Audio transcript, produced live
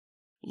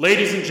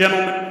Ladies and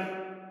gentlemen,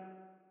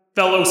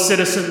 fellow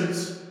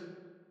citizens,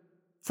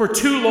 for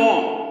too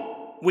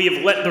long we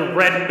have let the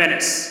Red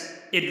Menace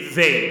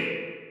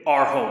invade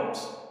our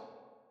homes.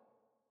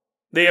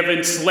 They have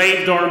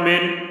enslaved our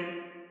men,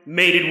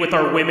 mated with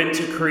our women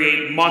to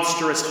create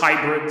monstrous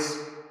hybrids.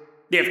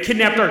 They have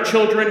kidnapped our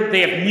children, they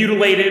have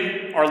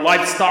mutilated our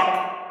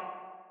livestock,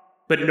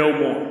 but no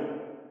more.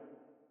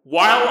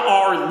 While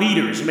our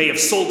leaders may have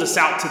sold us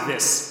out to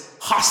this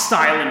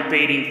hostile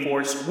invading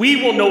force, we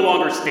will no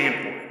longer stand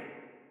for it.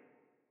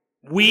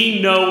 We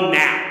know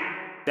now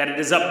that it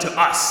is up to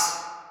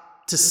us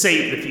to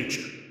save the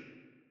future.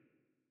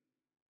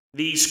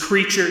 These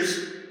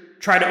creatures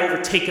try to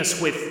overtake us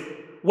with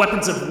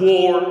weapons of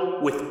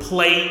war, with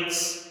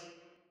plagues,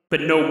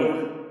 but no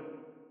more.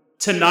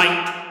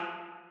 Tonight,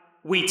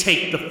 we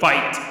take the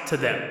fight to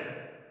them.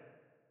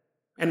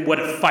 And what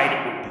a fight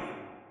it will be.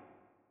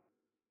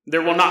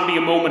 There will not be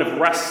a moment of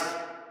rest.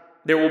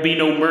 There will be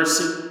no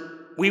mercy.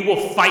 We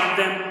will fight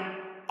them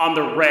on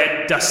the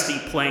red, dusty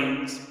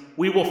plains.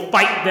 We will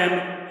fight them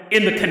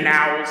in the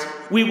canals.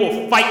 We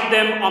will fight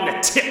them on the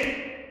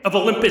tip of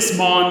Olympus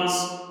Mons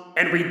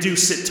and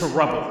reduce it to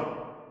rubble.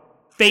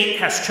 Fate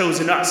has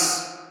chosen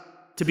us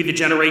to be the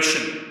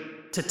generation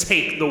to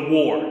take the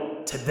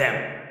war to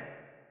them.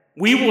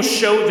 We will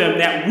show them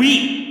that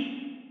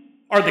we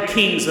are the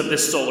kings of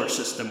this solar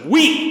system.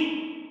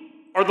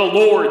 We are the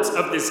lords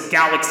of this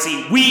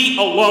galaxy. We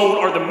alone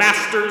are the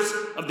masters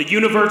of the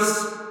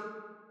universe.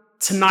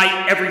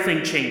 Tonight,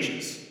 everything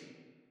changes.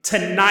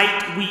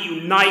 Tonight, we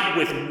unite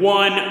with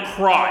one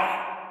cry.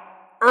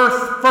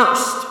 Earth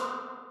first.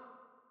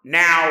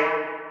 Now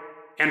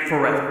and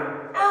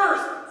forever.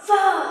 Earth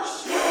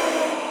first!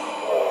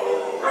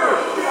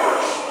 Earth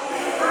first!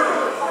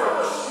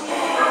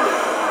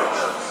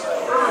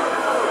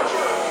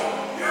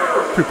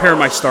 Prepare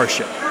my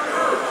starship.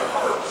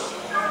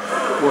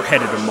 We're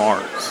headed to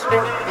Mars.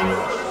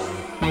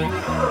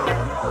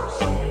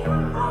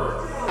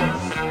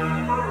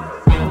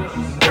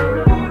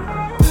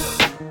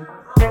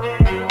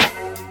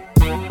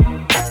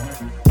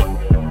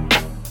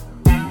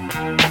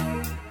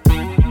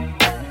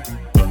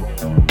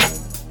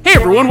 Hey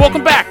everyone,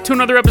 welcome back to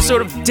another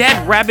episode of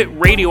Dead Rabbit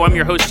Radio. I'm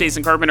your host,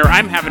 Jason Carpenter.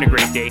 I'm having a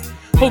great day.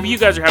 Hope you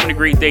guys are having a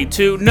great day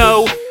too.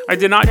 No, I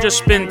did not just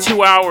spend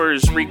 2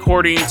 hours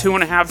recording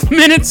 2.5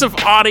 minutes of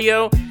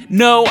audio.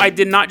 No, I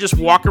did not just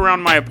walk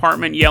around my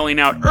apartment yelling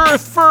out,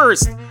 Earth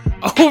first,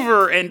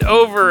 over and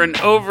over and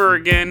over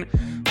again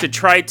to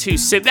try to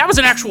save. That was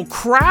an actual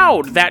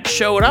crowd that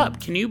showed up.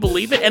 Can you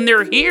believe it? And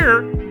they're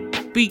here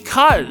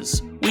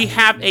because we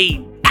have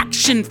a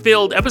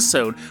action-filled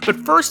episode. But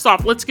first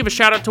off, let's give a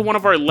shout out to one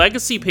of our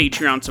legacy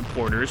Patreon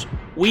supporters.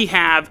 We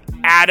have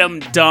Adam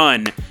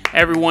Dunn.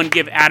 Everyone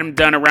give Adam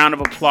Dunn a round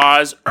of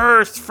applause.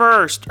 Earth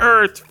first,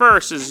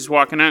 as he's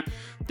walking out.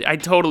 I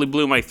totally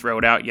blew my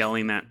throat out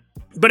yelling that.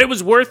 But it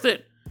was worth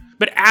it.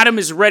 But Adam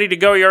is ready to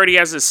go. He already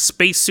has a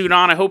spacesuit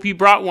on. I hope you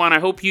brought one. I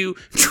hope you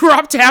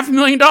dropped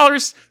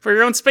 $500,000 for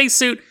your own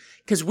spacesuit,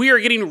 because we are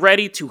getting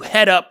ready to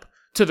head up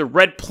to the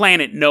red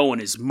planet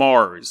known as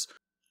Mars.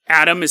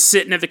 Adam is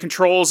sitting at the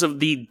controls of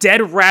the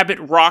Dead Rabbit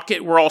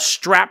rocket. We're all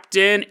strapped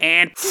in,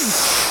 and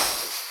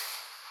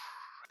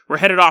we're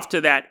headed off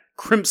to that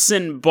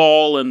crimson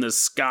ball in the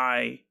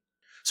sky.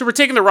 So we're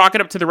taking the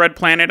rocket up to the red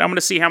planet. I'm going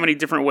to see how many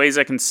different ways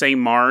I can say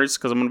Mars,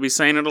 because I'm going to be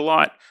saying it a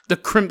lot. The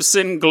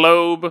crimson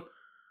globe.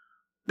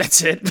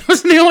 That's it.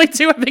 Those are the only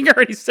two. I think I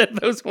already said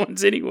those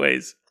ones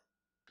anyways.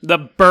 The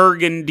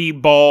burgundy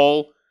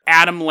ball.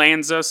 Adam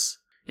lands us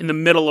in the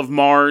middle of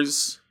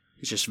Mars.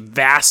 It's just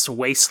vast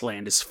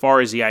wasteland as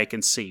far as the eye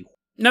can see.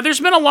 Now,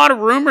 there's been a lot of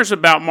rumors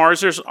about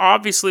Mars. There's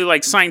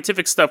obviously,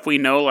 scientific stuff we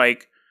know,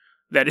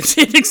 that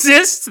it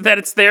exists, that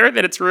it's there,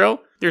 that it's real.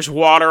 There's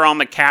water on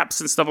the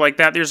caps and stuff like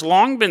that. There's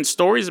long been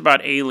stories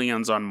about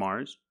aliens on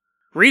Mars.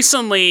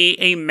 Recently,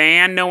 a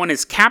man known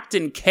as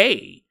Captain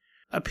K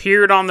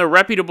appeared on the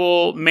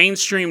reputable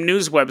mainstream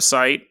news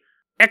website,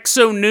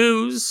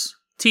 ExoNews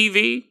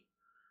TV,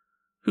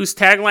 whose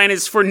tagline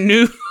is for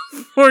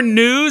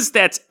news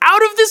that's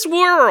out of this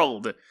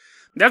world.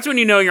 That's when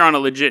you know you're on a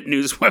legit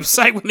news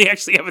website, when they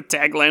actually have a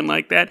tagline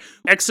like that.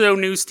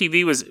 ExoNews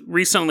TV was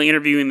recently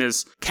interviewing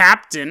this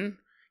Captain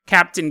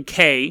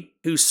K,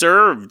 who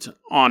served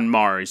on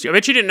Mars. I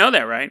bet you didn't know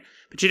that, right?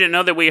 But you didn't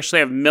know that we actually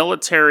have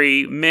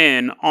military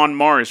men on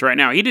Mars right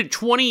now. He did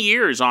 20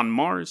 years on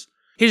Mars.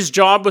 His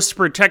job was to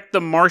protect the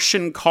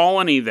Martian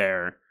colony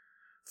there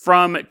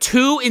from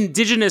 2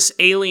 indigenous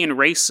alien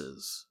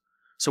races.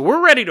 So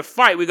we're ready to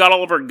fight. We got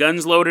all of our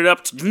guns loaded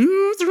up,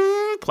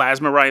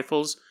 plasma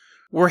rifles.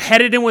 We're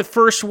headed in with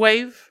first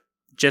wave.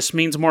 Just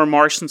means more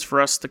Martians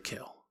for us to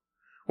kill.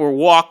 We're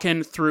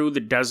walking through the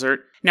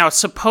desert. Now,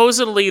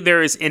 supposedly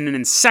there is an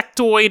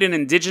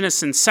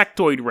indigenous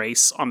insectoid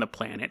race on the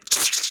planet.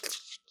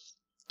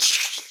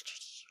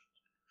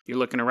 You're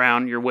looking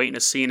around, you're waiting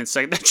to see an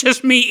insect. That's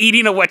just me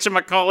eating a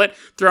whatchamacallit,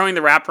 throwing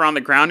the wrapper on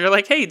the ground. You're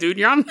like, hey, dude,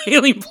 you're on an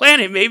alien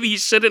planet. Maybe you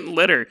shouldn't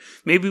litter.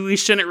 Maybe we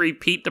shouldn't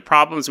repeat the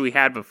problems we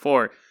had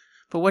before.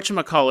 But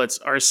whatchamacallits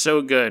are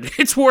so good.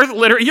 It's worth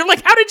literally... You're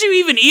like, how did you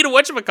even eat a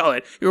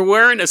whatchamacallit? You're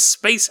wearing a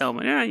space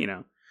helmet. Yeah, you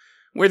know.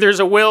 Where there's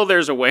a will,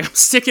 there's a way. I'm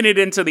sticking it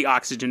into the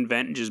oxygen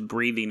vent and just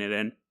breathing it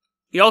in.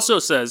 He also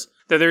says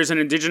that there's an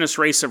indigenous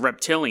race of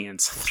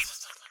reptilians.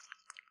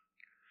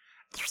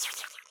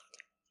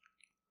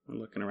 I'm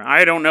looking around.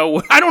 I don't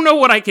know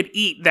what I could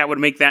eat that would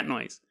make that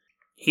noise.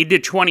 He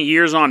did 20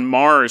 years on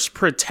Mars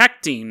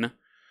protecting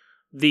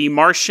the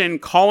Martian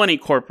Colony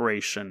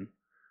Corporation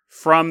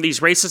from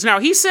these races. Now,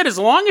 he said as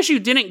long as you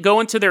didn't go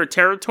into their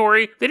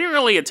territory, they didn't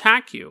really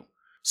attack you.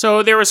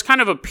 So there was kind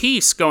of a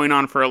peace going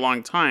on for a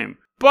long time.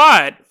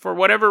 But, for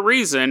whatever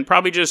reason,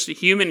 probably just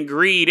human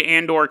greed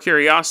and or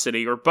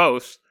curiosity, or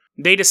both,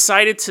 they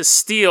decided to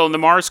steal, and the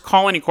Mars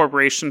Colony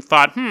Corporation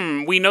thought,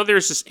 we know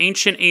there's this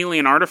ancient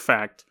alien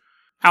artifact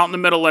out in the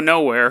middle of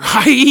nowhere,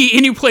 i.e.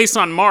 any place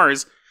on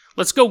Mars.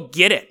 Let's go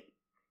get it.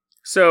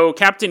 So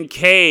Captain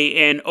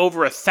K and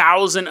over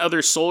 1,000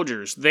 other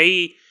soldiers,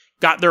 they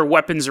got their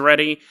weapons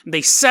ready.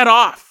 They set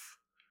off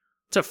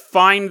to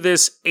find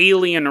this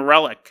alien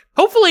relic.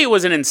 Hopefully it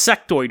was an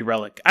insectoid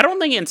relic. I don't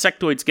think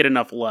insectoids get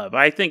enough love.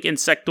 I think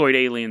insectoid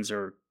aliens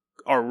are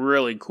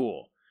really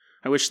cool.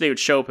 I wish they would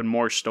show up in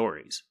more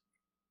stories.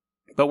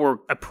 But we're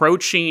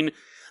approaching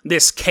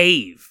this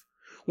cave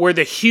where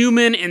the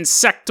human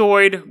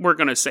insectoid, we're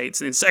going to say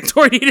it's an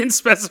insectoid, he didn't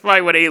specify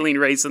what alien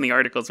race in the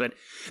articles, but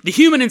the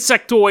human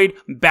insectoid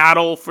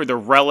battle for the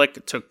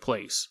relic took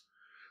place.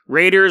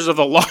 Raiders of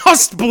the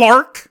Lost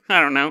Blark, I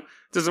don't know,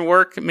 doesn't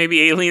work.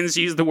 Maybe aliens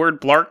use the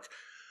word Blark.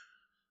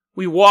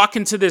 We walk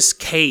into this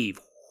cave.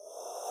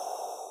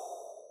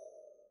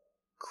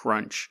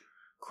 Crunch,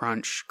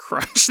 crunch,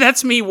 crunch.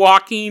 That's me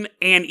walking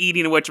and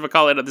eating a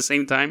whatchamacallit at the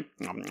same time.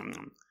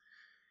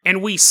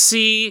 And we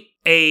see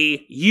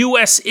a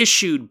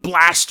US-issued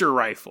blaster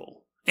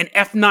rifle, an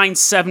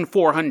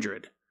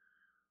F9-7-400,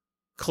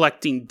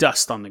 collecting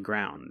dust on the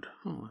ground.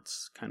 Oh,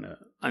 that's kind of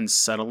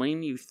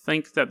unsettling. You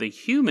think that the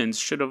humans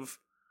should have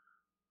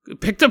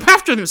picked up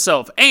after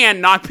themselves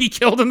and not be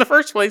killed in the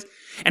first place.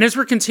 And as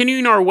we're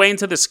continuing our way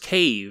into this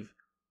cave,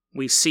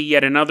 we see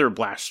yet another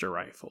blaster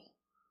rifle,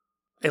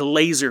 a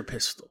laser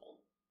pistol,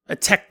 a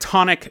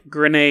tectonic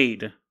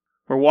grenade.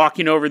 We're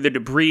walking over the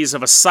debris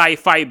of a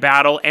sci-fi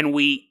battle, and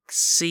we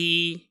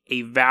see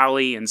a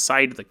valley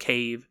inside the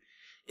cave.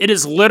 It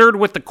is littered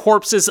with the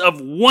corpses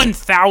of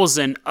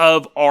 1,000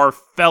 of our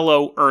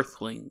fellow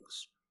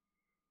Earthlings.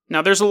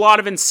 Now, there's a lot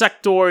of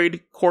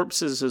insectoid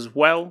corpses as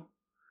well,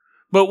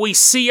 but we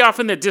see off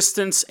in the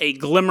distance a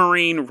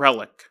glimmering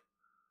relic.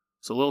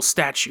 It's a little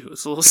statue.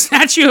 It's a little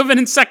statue of an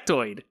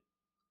insectoid.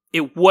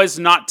 It was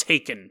not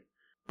taken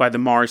by the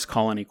Mars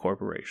Colony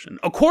Corporation.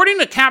 According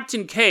to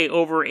Captain K,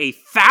 over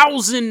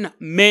 1,000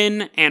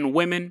 men and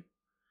women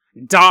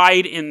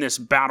died in this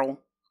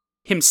battle.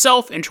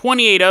 Himself and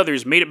 28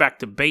 others made it back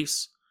to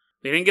base.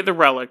 They didn't get the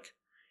relic.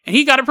 And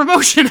he got a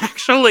promotion,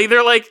 actually.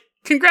 They're like,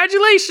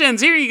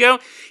 congratulations, here you go.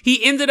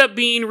 He ended up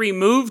being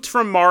removed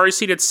from Mars.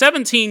 He did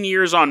 17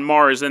 years on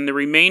Mars, and the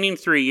remaining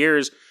 3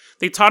 years,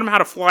 they taught him how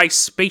to fly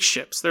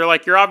spaceships. They're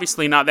like, you're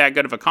obviously not that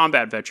good of a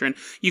combat veteran.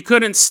 You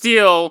couldn't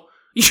steal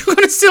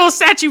a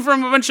statue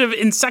from a bunch of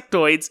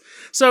insectoids.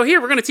 So here,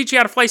 we're going to teach you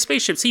how to fly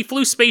spaceships. He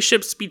flew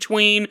spaceships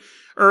between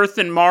Earth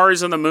and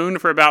Mars and the Moon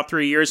for about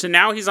 3 years, and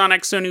now he's on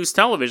ExoNews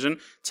television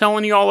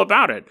telling you all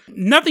about it.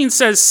 Nothing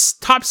says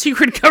top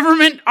secret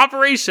government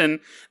operation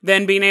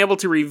than being able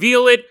to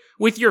reveal it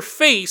with your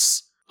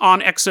face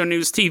on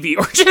ExoNews TV,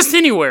 or just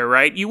anywhere,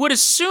 right? You would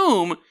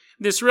assume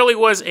this really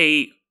was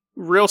a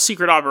real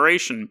secret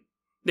operation.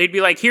 They'd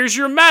be like, here's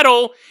your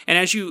medal, and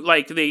as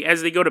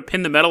they go to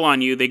pin the medal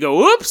on you, they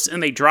go, oops,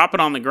 and they drop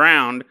it on the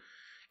ground.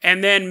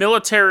 And then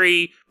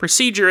military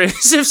procedure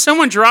is if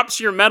someone drops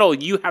your medal,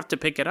 you have to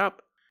pick it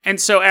up. And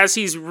so as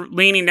he's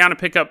leaning down to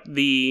pick up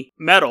the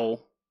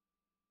medal,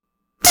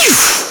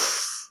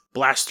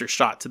 blaster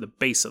shot to the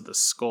base of the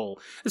skull.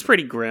 It's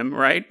pretty grim,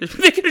 right?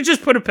 They could have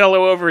just put a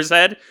pillow over his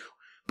head.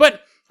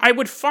 But I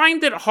would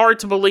find it hard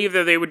to believe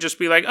that they would just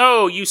be like,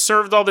 oh, you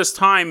served all this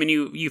time and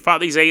you fought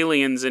these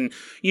aliens and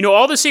you know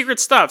all the secret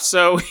stuff.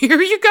 So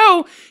here you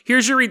go.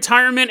 Here's your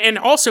retirement. And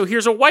also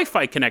here's a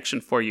Wi-Fi connection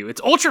for you.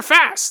 It's ultra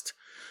fast.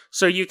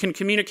 So you can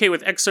communicate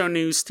with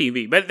ExoNews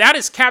TV. But that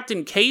is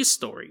Captain K's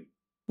story.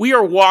 We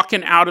are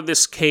walking out of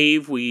this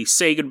cave. We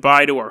say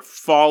goodbye to our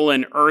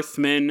fallen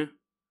Earthmen.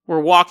 We're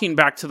walking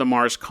back to the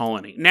Mars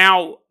colony.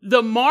 Now,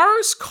 the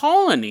Mars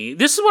colony,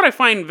 this is what I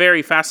find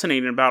very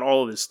fascinating about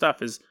all of this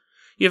stuff, is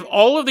you have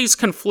all of these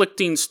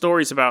conflicting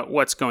stories about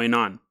what's going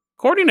on.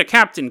 According to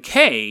Captain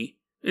K,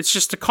 it's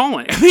just a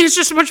colony. I mean, it's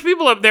just a bunch of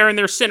people up there, and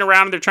they're sitting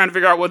around, and they're trying to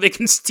figure out what they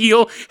can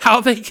steal, how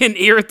they can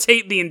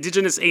irritate the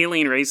indigenous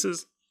alien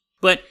races.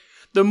 But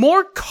the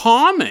more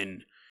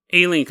common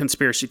alien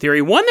conspiracy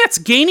theory, one that's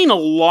gaining a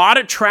lot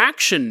of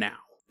traction now,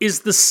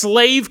 is the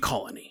slave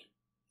colony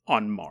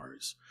on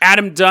Mars.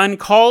 Adam Dunn,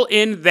 call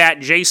in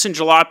that Jason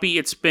Jalopy.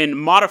 It's been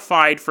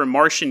modified for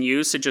Martian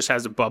use. It just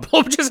has a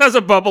bubble. It just has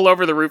a bubble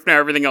over the roof now.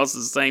 Everything else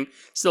is the same.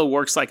 Still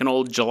works like an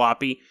old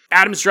jalopy.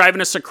 Adam's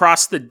driving us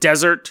across the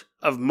desert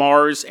of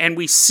Mars, and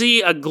we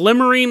see a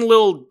glimmering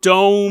little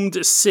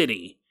domed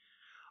city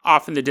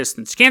off in the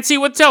distance. Can't see it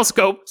with a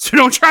telescope, so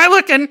don't try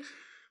looking,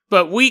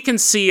 but we can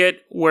see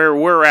it where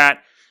we're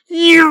at.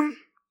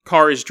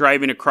 Car is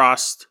driving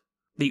across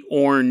the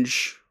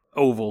orange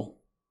oval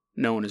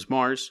known as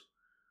Mars.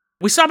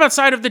 We stop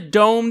outside of the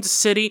domed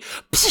city.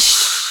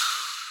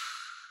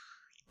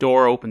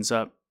 Door opens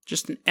up.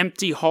 Just an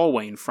empty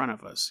hallway in front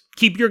of us.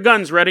 Keep your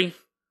guns ready.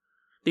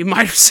 They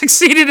might have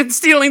succeeded in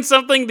stealing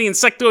something. The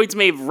insectoids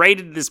may have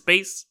raided this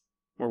base.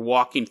 We're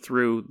walking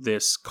through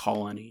this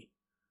colony.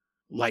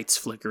 Lights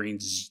flickering.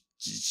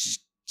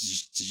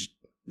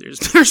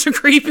 There's a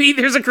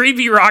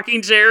creepy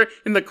rocking chair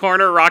in the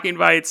corner rocking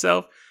by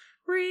itself.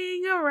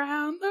 Ring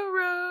around the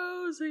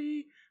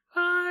rosy.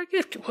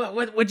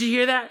 What'd you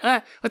hear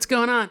that? What's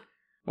going on?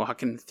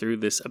 Walking through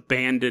this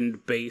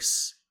abandoned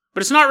base. But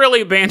it's not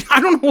really abandoned.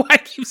 I don't know why I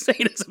keep saying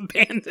it's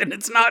abandoned.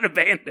 It's not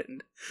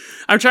abandoned.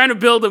 I'm trying to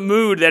build a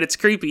mood that it's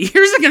creepy.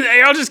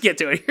 I'll just get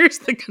to it. Here's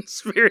the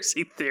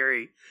conspiracy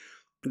theory.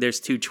 There's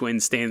two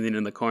twins standing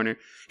in the corner.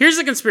 Here's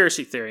the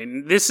conspiracy theory.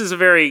 And this is a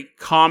very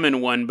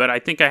common one, but I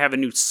think I have a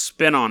new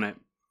spin on it.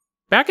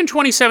 Back in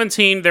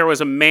 2017, there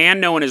was a man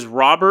known as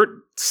Robert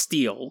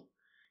Steele.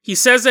 He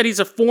says that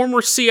he's a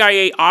former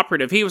CIA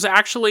operative. He was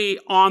actually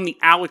on the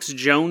Alex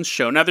Jones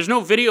show. Now, there's no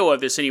video of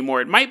this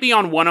anymore. It might be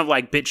on one of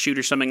like BitChute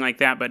or something like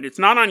that, but it's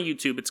not on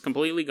YouTube. It's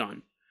completely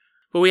gone.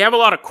 But we have a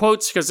lot of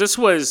quotes because this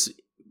was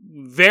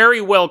very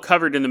well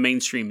covered in the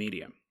mainstream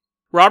media.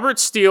 Robert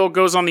Steele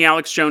goes on the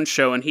Alex Jones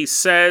show and he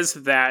says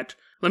that,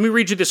 let me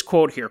read you this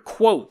quote here.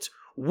 Quote,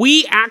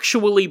 "We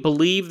actually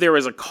believe there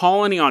is a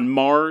colony on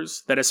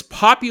Mars that is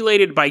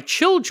populated by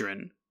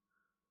children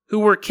who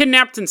were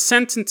kidnapped and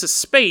sent into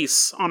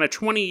space on a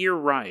 20-year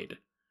ride."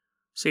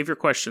 Save your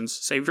questions.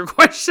 Save your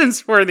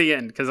questions for the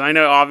end, because I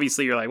know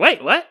obviously you're like,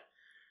 wait, what?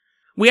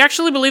 "We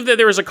actually believe that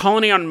there is a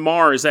colony on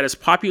Mars that is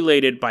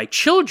populated by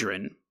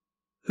children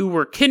who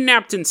were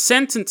kidnapped and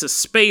sent into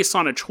space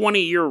on a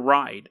 20-year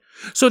ride,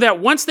 so that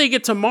once they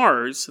get to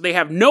Mars, they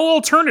have no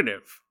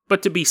alternative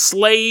but to be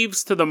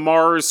slaves to the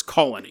Mars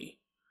colony."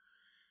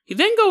 He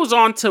then goes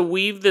on to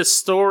weave this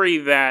story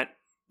that,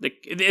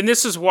 and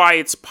this is why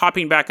it's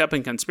popping back up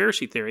in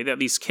conspiracy theory, that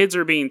these kids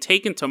are being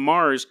taken to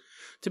Mars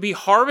to be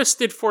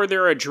harvested for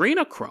their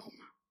adrenochrome.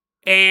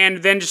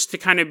 And then just to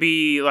kind of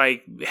be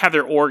like, have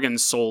their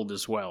organs sold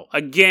as well.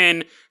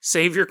 Again,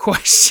 save your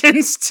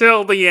questions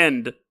till the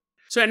end.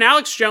 So, and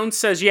Alex Jones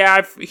says,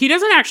 yeah, he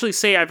doesn't actually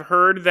say I've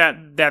heard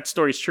that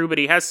story's true, but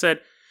he has said,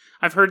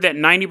 I've heard that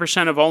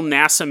 90% of all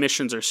NASA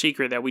missions are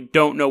secret, that we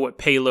don't know what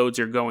payloads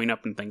are going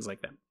up and things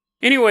like that.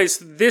 Anyways,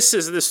 this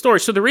is the story.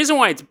 So the reason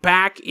why it's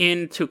back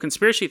into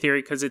conspiracy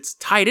theory, because it's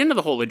tied into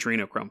the whole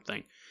adrenochrome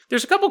thing.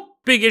 There's a couple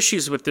big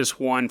issues with this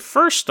one.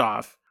 First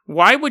off,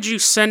 why would you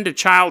send a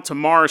child to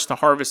Mars to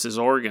harvest his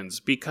organs?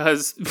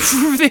 Because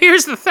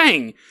here's the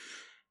thing.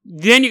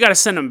 Then you got to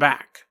send them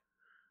back.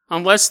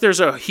 Unless there's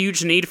a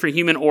huge need for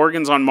human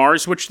organs on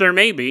Mars, which there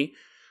may be.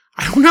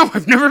 I don't know.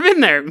 I've never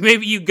been there.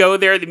 Maybe you go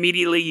there,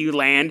 immediately you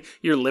land,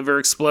 your liver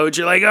explodes.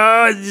 You're like,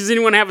 oh, does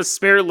anyone have a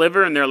spare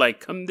liver? And they're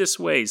like, come this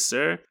way,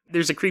 sir.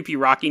 There's a creepy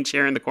rocking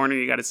chair in the corner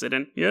you got to sit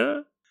in.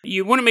 Yeah.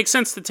 You wouldn't make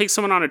sense to take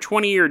someone on a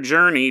 20-year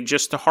journey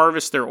just to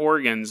harvest their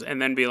organs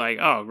and then be like,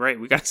 oh, great,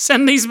 we got to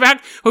send these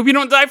back. Hope you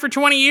don't die for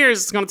 20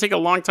 years. It's going to take a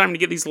long time to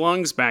get these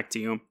lungs back to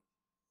you.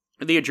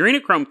 The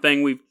adrenochrome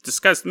thing we've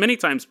discussed many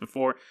times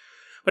before.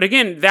 But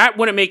again, that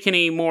wouldn't make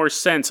any more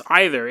sense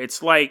either.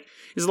 It's like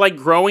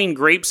growing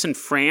grapes in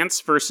France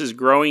versus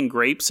growing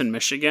grapes in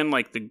Michigan.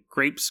 Like the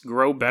grapes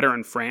grow better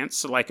in France.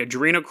 So like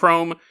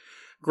adrenochrome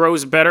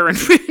grows better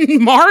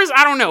in Mars?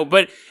 I don't know,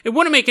 but it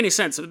wouldn't make any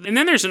sense. And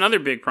then there's another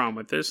big problem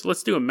with this.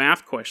 Let's do a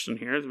math question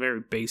here. It's a very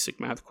basic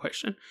math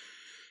question.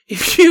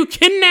 If you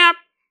kidnap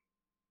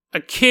a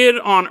kid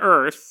on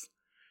Earth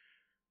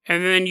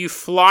and then you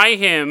fly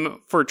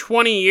him for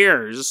 20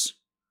 years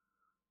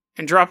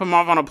and drop him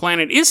off on a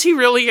planet, is he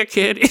really a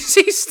kid? Is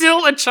he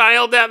still a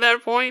child at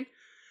that point?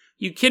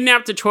 You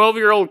kidnapped a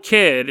 12-year-old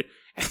kid,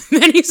 and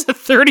then he's a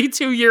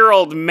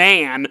 32-year-old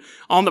man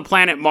on the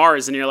planet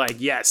Mars, and you're like,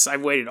 yes,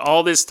 I've waited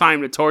all this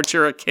time to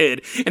torture a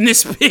kid, and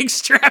this big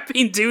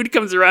strapping dude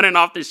comes running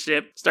off the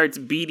ship, starts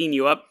beating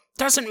you up.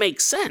 Doesn't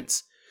make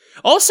sense.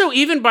 Also,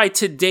 even by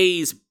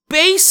today's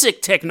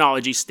basic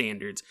technology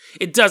standards,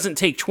 it doesn't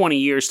take 20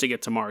 years to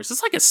get to Mars.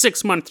 It's like a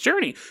 6-month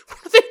journey. What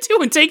are they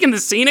doing? Taking the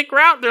scenic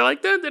route? They're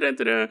like, da, da, da,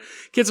 da, da.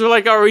 Kids are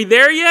like, are we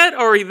there yet?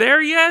 Are we there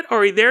yet?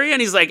 Are we there yet?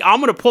 And he's like, I'm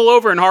going to pull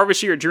over and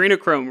harvest your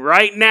adrenochrome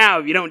right now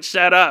if you don't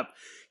shut up.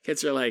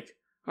 Kids are like,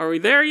 are we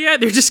there yet?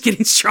 They're just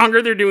getting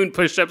stronger. They're doing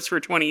push-ups for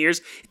 20 years.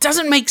 It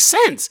doesn't make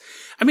sense.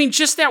 I mean,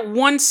 just that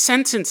one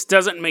sentence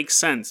doesn't make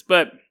sense.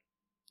 But,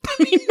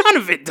 I mean, none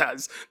of it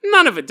does.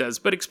 None of it does.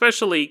 But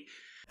especially...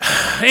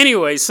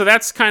 Anyway, so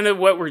that's kind of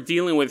what we're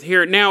dealing with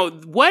here. Now,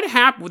 what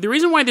happened? The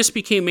reason why this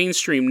became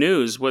mainstream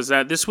news was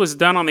that this was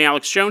done on the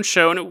Alex Jones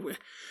show, and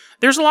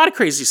there's a lot of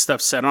crazy stuff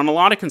said on a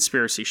lot of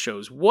conspiracy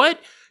shows. What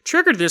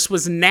triggered this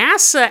was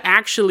NASA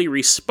actually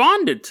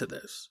responded to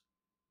this.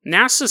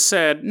 NASA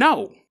said,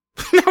 no.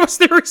 That was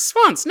their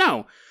response.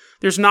 No.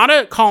 There's not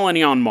a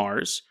colony on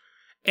Mars.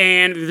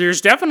 And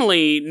there's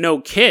definitely no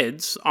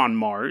kids on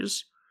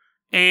Mars.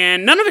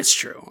 And none of it's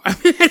true. I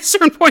mean, at a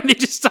certain point, they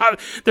just stop.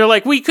 They're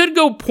like, we could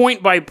go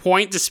point by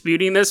point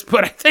disputing this,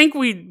 but I think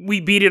we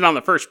beat it on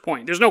the first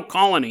point. There's no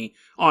colony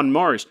on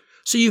Mars.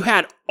 So you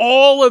had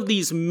all of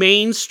these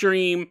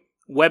mainstream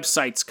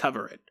websites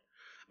cover it.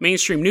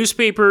 Mainstream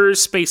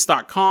newspapers,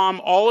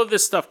 space.com, all of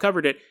this stuff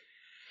covered it.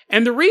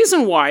 And the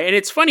reason why, and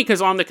it's funny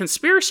because on the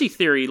conspiracy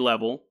theory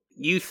level,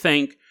 you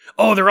think,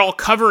 oh, they're all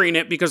covering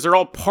it because they're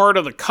all part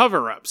of the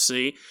cover-up,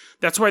 see?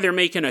 That's why they're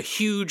making a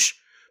huge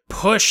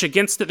push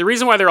against it. The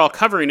reason why they're all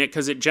covering it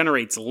because it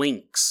generates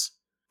links.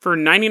 For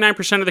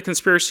 99% of the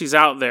conspiracies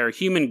out there,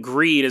 human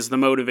greed is the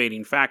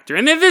motivating factor.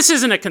 And this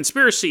isn't a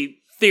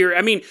conspiracy theory.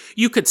 I mean,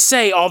 you could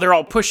say, oh, they're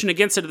all pushing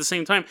against it at the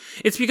same time.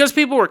 It's because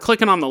people were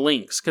clicking on the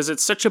links because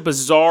it's such a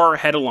bizarre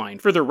headline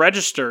for the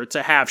Register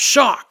to have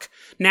shock.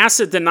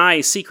 NASA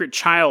denies secret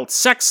child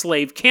sex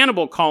slave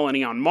cannibal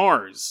colony on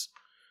Mars.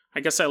 I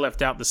guess I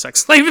left out the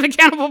sex slave and the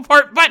cannibal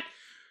part, but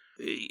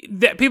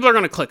people are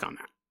going to click on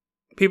that.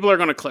 People are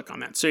going to click on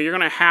that. So you're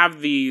going to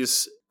have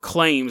these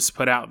claims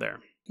put out there.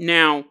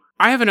 Now,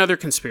 I have another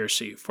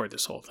conspiracy for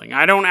this whole thing.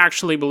 I don't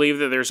actually believe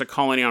that there's a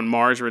colony on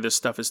Mars where this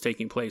stuff is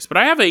taking place, but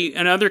I have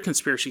another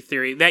conspiracy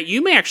theory that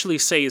you may actually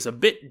say is a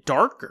bit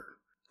darker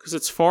because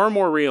it's far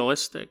more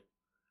realistic.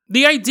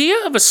 The idea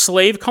of a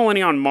slave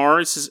colony on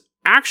Mars is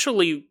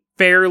actually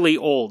fairly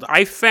old.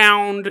 I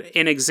found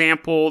an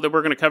example that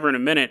we're going to cover in a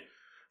minute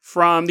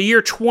from the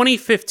year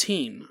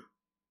 2015.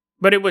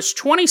 But it was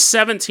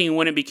 2017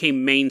 when it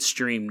became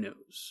mainstream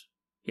news.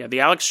 Yeah, the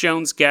Alex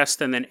Jones guest,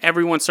 and then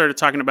everyone started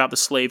talking about the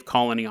slave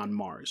colony on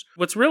Mars.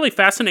 What's really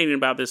fascinating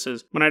about this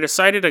is when I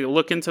decided to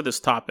look into this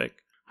topic,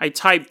 I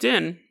typed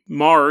in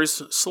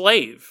Mars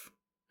slave.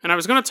 And I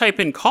was going to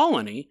type in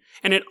colony,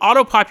 and it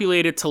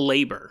auto-populated to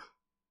labor.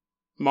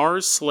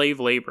 Mars slave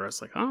labor. I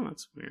was like, oh,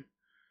 that's weird.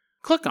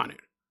 Click on it.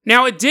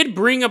 Now, it did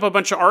bring up a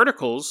bunch of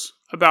articles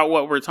about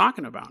what we're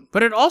talking about,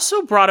 but it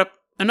also brought up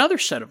another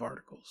set of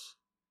articles.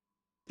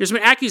 There's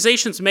been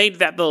accusations made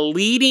that the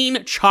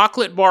leading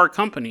chocolate bar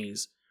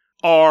companies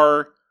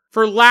are,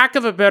 for lack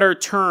of a better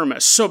term,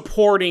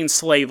 supporting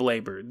slave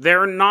labor.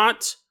 They're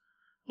not,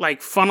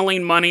 like,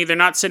 funneling money. They're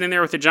not sitting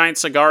there with a giant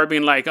cigar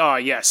being like, oh,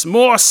 yes,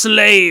 more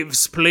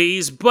slaves,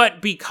 please.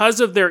 But because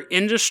of their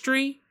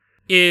industry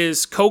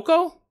is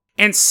cocoa,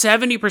 and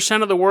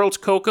 70% of the world's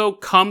cocoa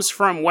comes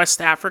from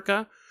West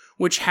Africa,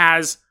 which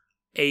has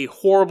a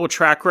horrible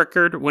track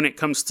record when it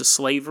comes to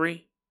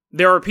slavery.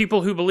 There are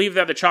people who believe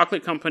that the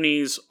chocolate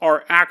companies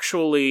are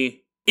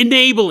actually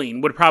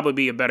enabling, would probably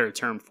be a better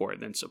term for it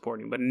than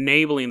supporting, but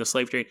enabling the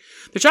slave trade.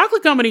 The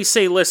chocolate companies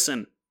say,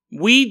 listen,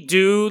 we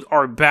do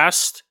our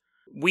best.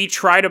 We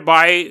try to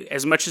buy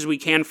as much as we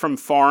can from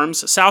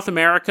farms. South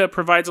America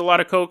provides a lot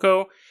of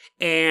cocoa,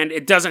 and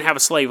it doesn't have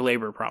a slave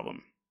labor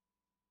problem.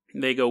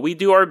 They go, we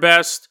do our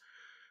best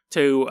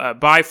to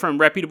buy from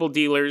reputable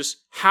dealers.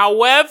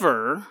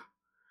 However,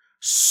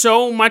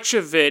 so much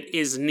of it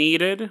is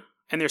needed,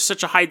 and there's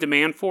such a high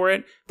demand for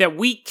it, that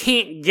we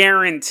can't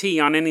guarantee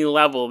on any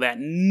level that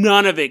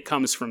none of it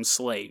comes from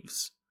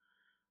slaves.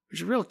 Which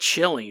is real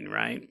chilling,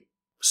 right?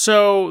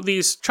 So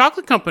these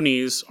chocolate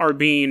companies are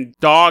being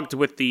dogged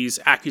with these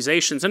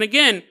accusations. And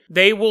again,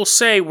 they will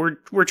say,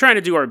 we're trying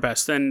to do our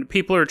best. And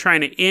people are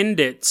trying to end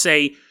it,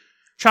 say,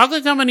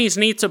 chocolate companies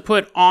need to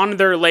put on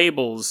their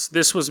labels,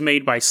 this was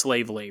made by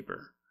slave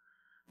labor.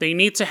 They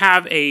need to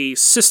have a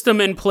system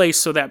in place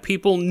so that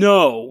people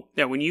know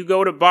that when you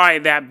go to buy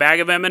that bag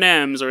of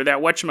M&Ms or that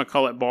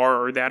whatchamacallit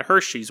bar or that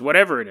Hershey's,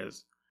 whatever it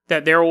is,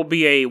 that there will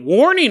be a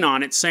warning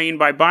on it saying,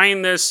 by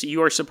buying this,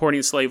 you are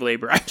supporting slave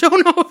labor. I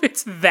don't know if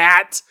it's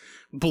that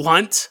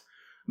blunt,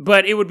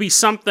 but it would be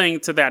something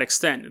to that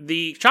extent.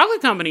 The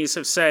chocolate companies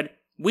have said,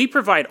 we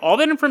provide all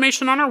that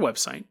information on our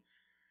website,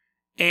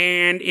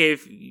 and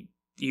if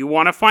you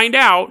want to find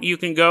out, you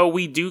can go.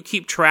 We do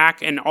keep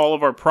track and all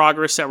of our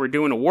progress that we're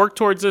doing to work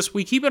towards this.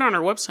 We keep it on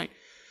our website.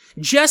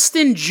 Just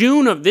in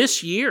June of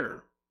this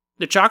year,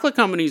 the chocolate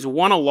companies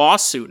won a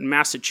lawsuit in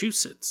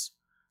Massachusetts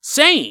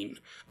saying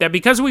that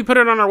because we put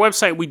it on our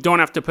website, we don't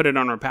have to put it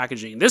on our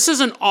packaging. This is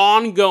an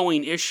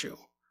ongoing issue.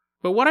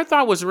 But what I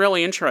thought was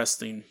really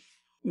interesting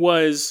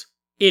was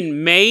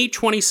in May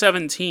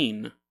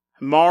 2017,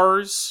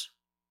 Mars,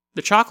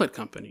 the chocolate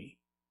company,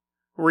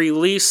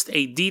 released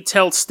a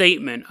detailed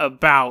statement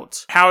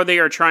about how they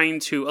are trying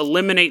to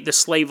eliminate the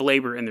slave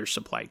labor in their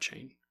supply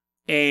chain.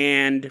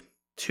 And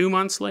 2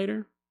 months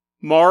later,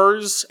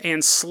 Mars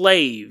and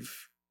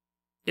slave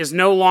is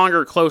no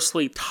longer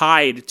closely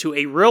tied to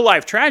a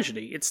real-life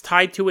tragedy. It's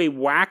tied to a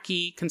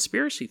wacky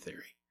conspiracy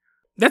theory.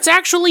 That's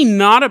actually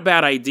not a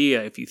bad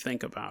idea if you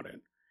think about it.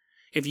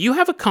 If you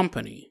have a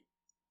company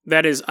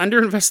that is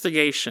under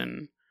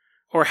investigation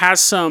or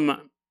has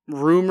some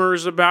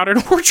rumors about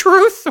it, or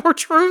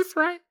truth,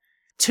 right?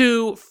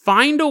 To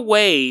find a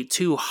way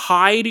to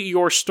hide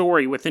your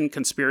story within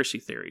conspiracy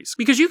theories.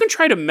 Because you can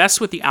try to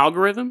mess with the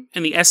algorithm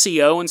and the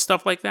SEO and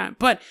stuff like that,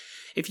 but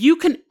if you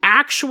can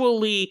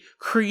actually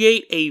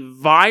create a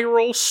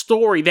viral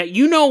story that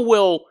you know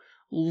will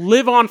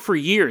live on for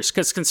years,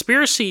 because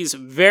conspiracies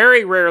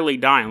very rarely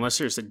die unless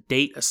there's a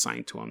date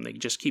assigned to them. They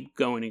just keep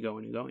going and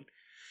going and going.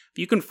 If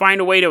you can find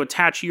a way to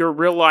attach your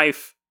real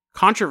life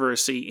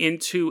controversy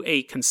into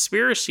a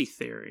conspiracy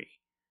theory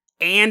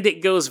and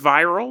it goes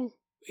viral,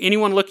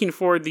 anyone looking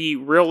for the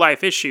real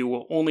life issue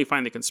will only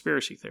find the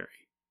conspiracy theory.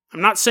 I'm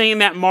not saying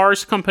that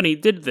Mars Company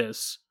did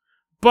this,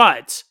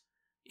 but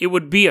it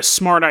would be a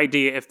smart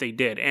idea if they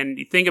did. And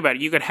think about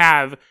it, you could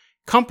have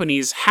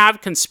companies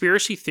have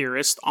conspiracy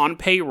theorists on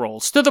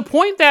payrolls to the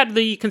point that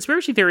the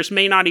conspiracy theorists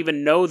may not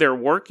even know they're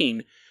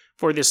working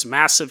for this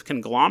massive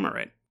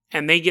conglomerate.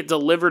 And they get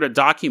delivered a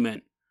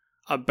document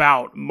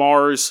about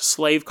Mars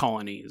slave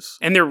colonies.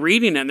 And they're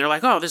reading it and they're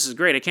like, oh, this is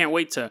great. I can't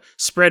wait to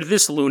spread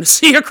this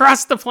lunacy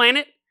across the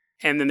planet.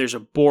 And then there's a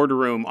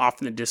boardroom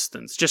off in the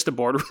distance. Just a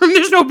boardroom.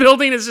 There's no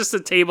building. It's just a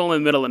table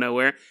in the middle of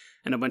nowhere.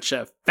 And a bunch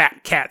of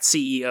fat cat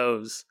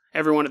CEOs.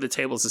 Everyone at the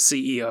table is a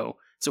CEO.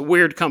 It's a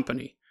weird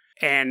company.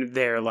 And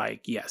they're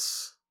like,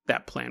 yes,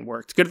 that plan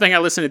worked. Good thing I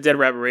listened to Dead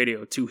Rabbit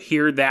Radio to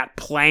hear that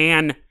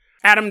plan.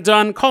 Adam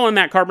Dunn, calling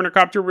that Carpenter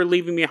Copter. We're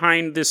leaving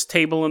behind this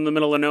table in the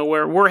middle of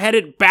nowhere. We're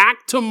headed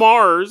back to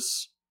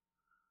Mars.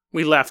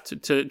 We left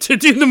to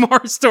do the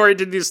Mars story,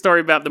 to do the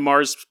story about the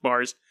Mars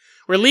bars.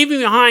 We're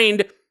leaving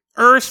behind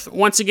Earth.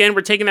 Once again,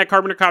 we're taking that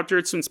Carpenter Copter.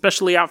 It's been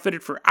specially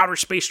outfitted for outer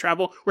space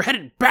travel. We're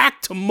headed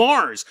back to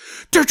Mars.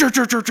 And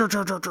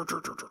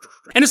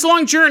it's a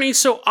long journey,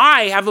 so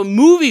I have a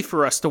movie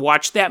for us to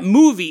watch. That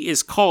movie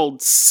is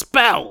called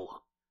Spell.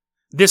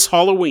 This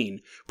Halloween,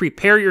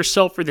 prepare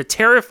yourself for the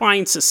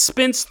terrifying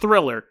suspense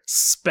thriller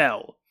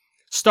Spell,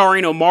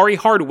 starring Omari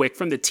Hardwick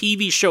from the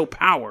TV show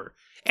Power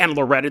and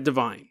Loretta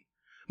Devine.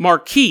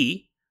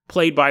 Marquis,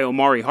 played by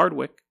Omari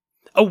Hardwick,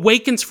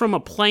 awakens from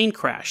a plane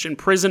crash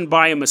imprisoned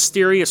by a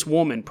mysterious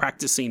woman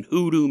practicing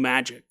hoodoo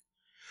magic.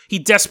 He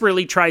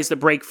desperately tries to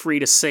break free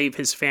to save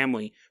his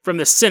family from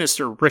the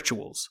sinister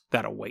rituals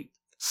that await.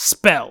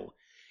 Spell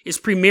is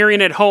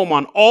premiering at home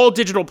on all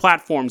digital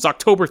platforms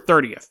October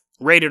 30th.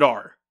 Rated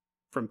R.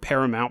 From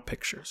Paramount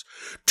Pictures.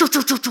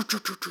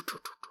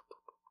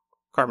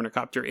 Carpenter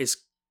Copter is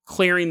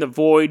clearing the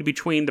void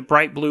between the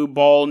bright blue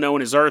ball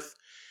known as Earth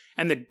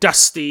and the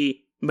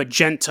dusty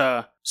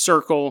magenta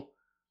circle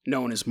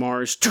known as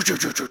Mars.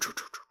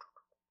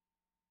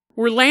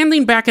 We're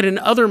landing back at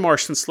another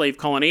Martian slave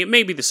colony. It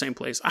may be the same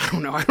place. I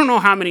don't know. I don't know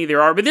how many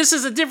there are, but this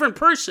is a different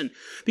person.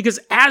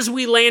 Because as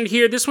we land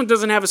here, this one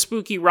doesn't have a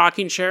spooky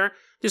rocking chair.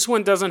 This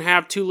one doesn't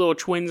have two little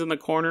twins in the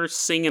corner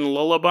singing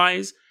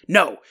lullabies.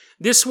 No,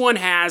 this one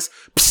has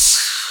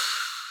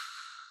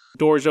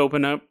doors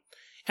open up,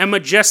 and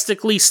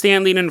majestically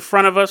standing in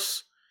front of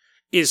us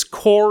is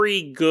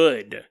Corey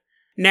Goode.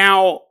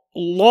 Now,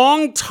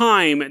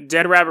 long-time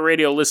Dead Rabbit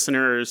Radio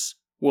listeners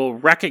will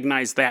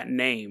recognize that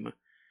name.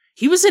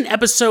 He was in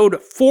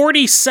episode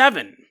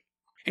 47,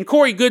 and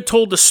Corey Goode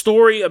told the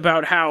story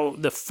about how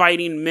the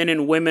fighting men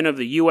and women of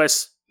the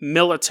U.S.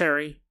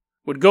 military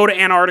would go to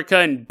Antarctica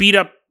and beat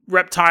up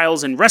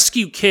reptiles and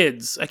rescue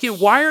kids. Again,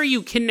 why are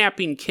you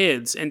kidnapping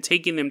kids and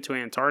taking them to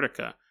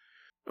Antarctica?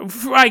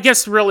 I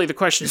guess really the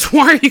question is,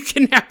 why are you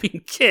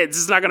kidnapping kids?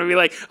 It's not going to be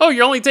like, oh,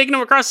 you're only taking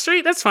them across the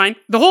street? That's fine.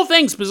 The whole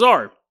thing's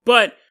bizarre.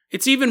 But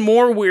it's even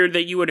more weird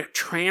that you would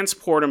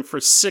transport them for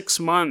 6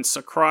 months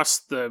across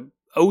the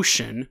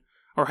ocean,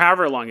 or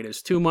however long it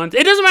is, 2 months.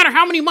 It doesn't matter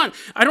how many months.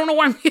 I don't know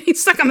why I'm getting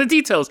stuck on the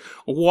details.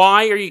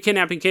 Why are you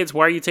kidnapping kids?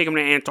 Why are you taking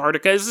them to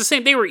Antarctica? It's the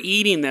same. They were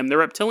eating them. The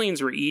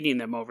reptilians were eating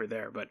them over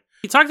there. But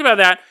he talked about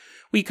that.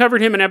 We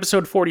covered him in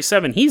episode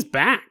 47. He's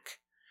back.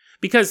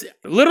 Because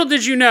little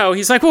did you know,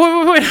 he's like, wait,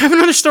 I have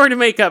another story to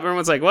make up.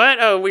 Everyone's like, what?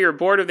 Oh, we were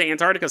bored of the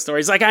Antarctica story.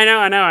 He's like, I know.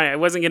 I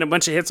wasn't getting a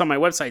bunch of hits on my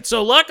website.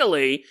 So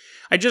luckily,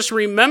 I just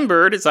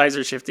remembered, his eyes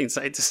are shifting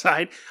side to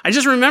side. I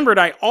just remembered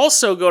I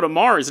also go to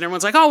Mars. And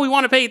everyone's like, oh, we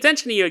want to pay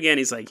attention to you again.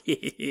 He's like,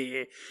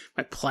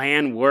 my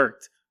plan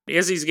worked.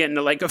 Izzy's getting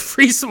like a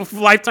free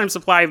lifetime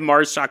supply of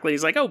Mars chocolate.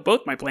 He's like, oh,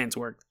 both my plans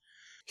worked.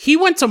 He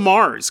went to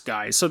Mars,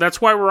 guys. So that's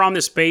why we're on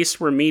this base.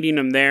 We're meeting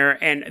him there.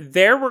 And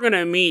there we're going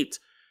to meet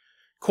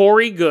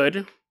Corey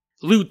Goode,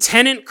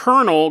 Lieutenant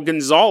Colonel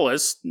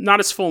Gonzalez, not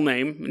his full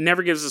name,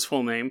 never gives his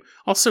full name.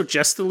 Also,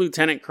 just the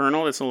Lieutenant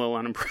Colonel, that's a little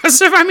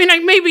unimpressive. I mean, I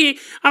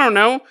don't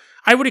know.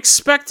 I would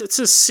expect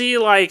to see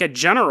like a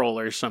general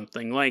or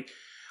something. Like,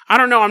 I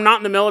don't know, I'm not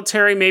in the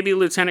military, maybe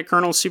Lieutenant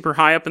Colonel's super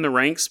high up in the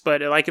ranks,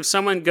 but like if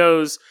someone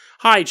goes,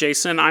 hi,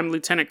 Jason, I'm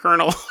Lieutenant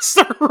Colonel, I'll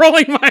start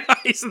rolling my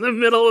eyes in the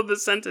middle of the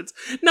sentence.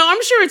 No,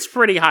 I'm sure it's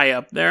pretty high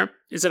up there.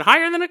 Is it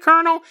higher than a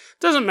colonel?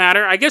 Doesn't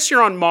matter. I guess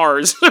you're on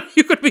Mars.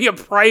 You could be a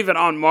private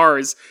on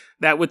Mars.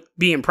 That would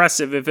be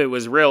impressive if it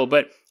was real.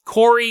 But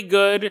Corey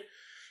Goode,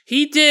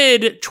 he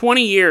did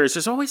 20 years.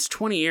 There's always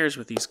 20 years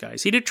with these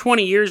guys. He did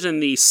 20 years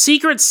in the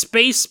Secret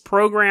Space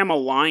Program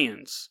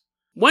Alliance.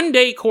 One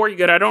day, Corey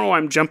Goode, I don't know why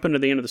I'm jumping to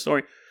the end of the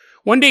story.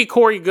 One day,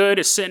 Corey Goode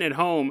is sitting at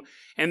home,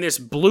 and this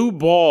blue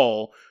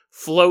ball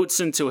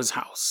floats into his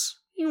house.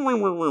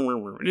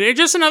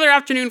 Just another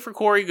afternoon for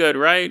Corey Goode,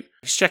 right?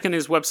 He's checking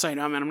his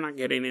website. Oh, man, I'm not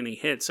getting any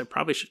hits. I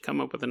probably should come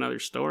up with another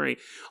story.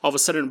 All of a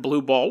sudden, a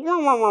blue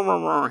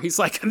ball. He's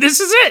like, this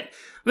is it.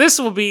 This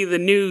will be the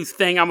new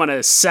thing I'm going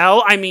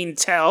to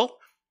tell.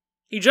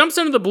 He jumps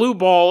into the blue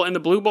ball, and the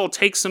blue ball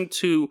takes him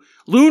to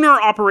Lunar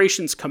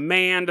Operations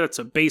Command. That's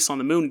a base on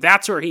the moon.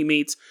 That's where he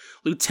meets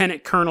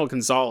Lieutenant Colonel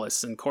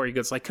Gonzalez. And Corey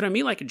Goode's like, could I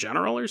meet like a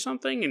general or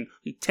something? And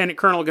Lieutenant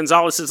Colonel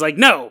Gonzalez is like,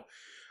 no,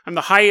 I'm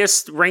the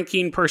highest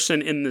ranking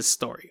person in this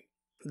story.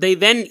 They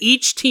then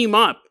each team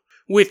up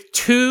with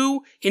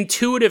 2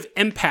 intuitive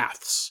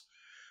empaths.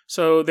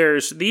 So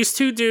there's these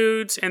 2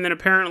 dudes, and then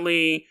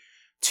apparently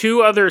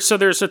 2 others. So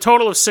there's a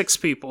total of 6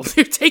 people.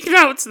 They're taking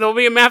notes. There'll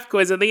be a math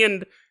quiz at the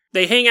end.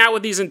 They hang out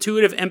with these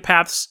intuitive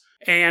empaths,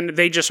 and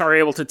they just are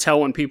able to tell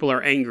when people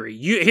are angry.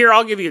 Here,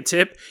 I'll give you a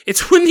tip.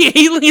 It's when the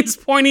alien's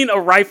pointing a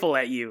rifle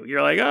at you.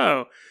 You're like,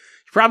 oh,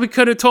 you probably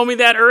could have told me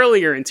that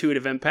earlier,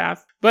 intuitive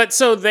empath. But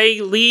so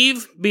they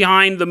leave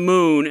behind the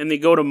moon, and they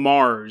go to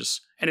Mars,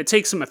 and it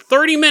takes them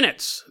 30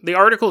 minutes. The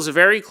article is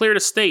very clear to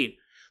state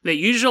that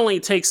usually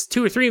it takes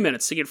 2 or 3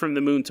 minutes to get from the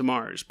moon to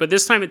Mars. But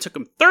this time it took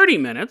them 30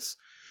 minutes,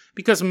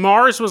 because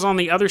Mars was on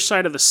the other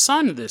side of the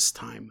sun this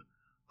time.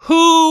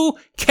 Who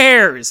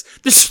cares?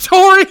 The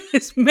story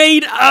is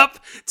made up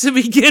to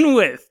begin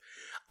with.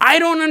 I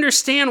don't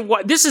understand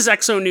what... This is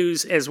Exo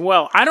News as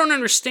well. I don't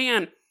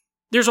understand.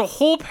 There's a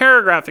whole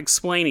paragraph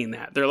explaining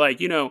that. They're like,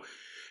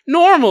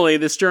 normally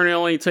this journey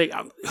only takes...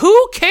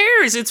 Who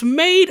cares? It's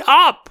made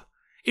up.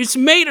 It's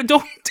made...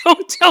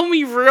 Don't tell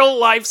me real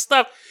life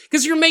stuff,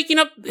 because you're making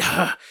up...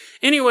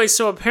 Anyway,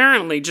 so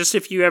apparently, just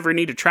if you ever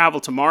need to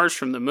travel to Mars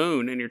from the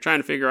moon and you're trying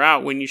to figure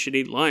out when you should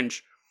eat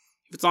lunch,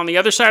 if it's on the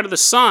other side of the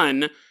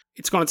sun,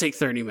 it's going to take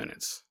 30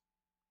 minutes.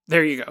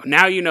 There you go.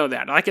 Now you know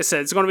that. Like I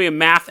said, it's going to be a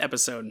math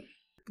episode.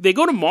 They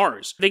go to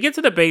Mars. They get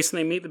to the base and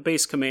they meet the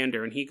base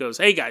commander. And he goes,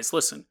 hey guys,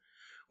 listen.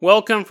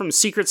 Welcome from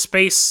secret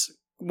space,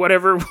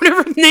 whatever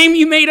name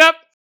you made up.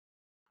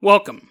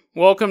 Welcome.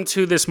 Welcome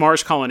to this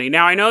Mars colony.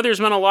 Now, I know there's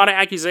been a lot of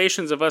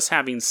accusations of us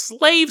having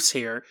slaves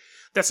here.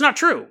 That's not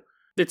true.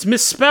 It's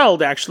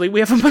misspelled, actually.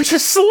 We have a bunch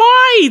of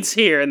slides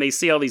here. And they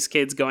see all these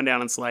kids going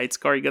down on slides.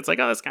 Corey gets like,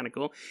 oh, that's kind of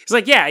cool. He's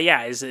like, yeah,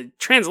 it's a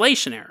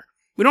translation error.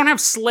 We don't have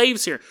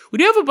slaves here. We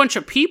do have a bunch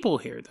of people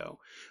here, though.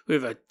 We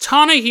have a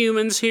ton of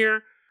humans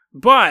here.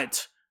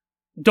 But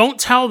don't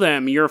tell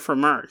them you're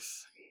from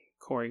Earth.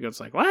 Corey goes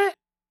like, what?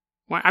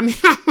 Why? I mean,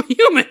 I'm a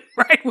human,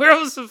 right? Where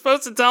was I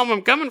supposed to tell them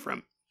I'm coming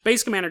from?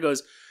 Base commander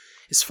goes,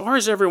 as far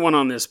as everyone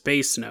on this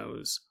base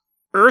knows,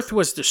 Earth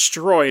was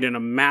destroyed in a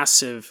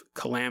massive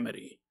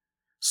calamity.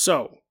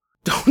 So,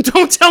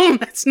 don't tell them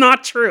that's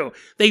not true.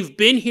 They've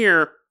been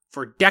here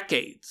for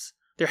decades.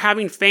 They're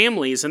having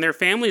families, and their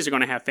families are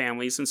going to have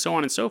families, and so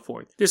on and so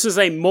forth. This is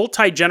a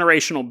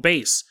multi-generational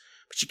base,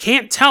 but you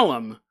can't tell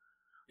them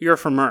you're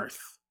from Earth.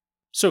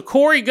 So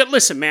Corey,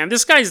 listen, man,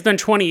 this guy's done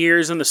 20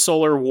 years in the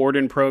Solar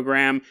Warden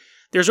program.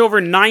 There's over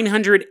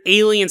 900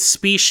 alien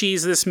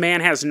species this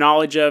man has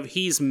knowledge of.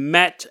 He's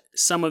met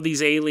some of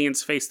these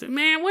aliens face to...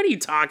 Man, what are you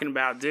talking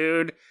about,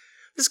 dude?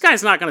 This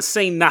guy's not going to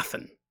say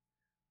nothing.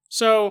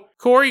 So,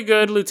 Corey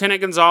Goode,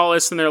 Lieutenant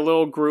Gonzalez, and their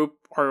little group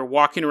are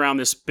walking around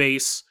this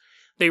base.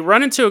 They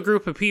run into a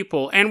group of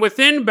people, and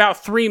within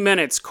about 3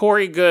 minutes,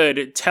 Corey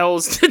Goode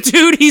tells the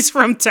dude he's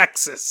from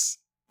Texas.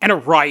 And a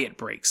riot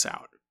breaks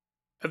out.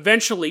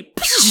 Eventually,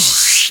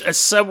 a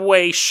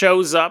subway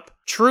shows up.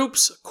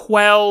 Troops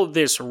quell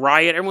this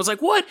riot. Everyone's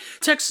like, what?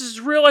 Texas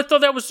is real? I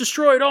thought that was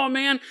destroyed. Oh,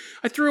 man.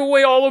 I threw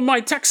away all of my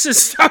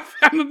Texas stuff.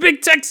 I'm a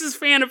big Texas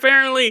fan,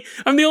 apparently.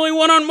 I'm the only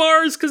one on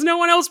Mars because no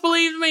one else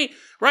believes me.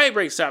 Riot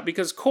breaks out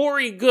because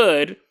Corey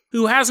Goode,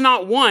 who has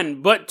not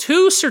one, but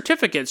 2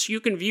 certificates you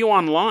can view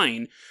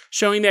online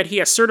showing that he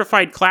has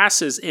certified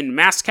classes in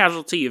mass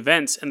casualty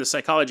events and the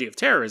psychology of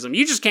terrorism.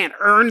 You just can't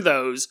earn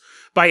those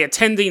by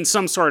attending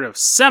some sort of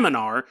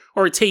seminar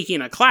or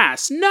taking a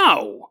class.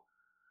 No.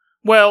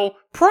 Well,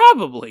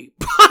 probably,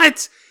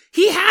 but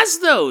he has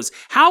those.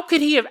 How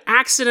could he have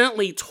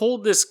accidentally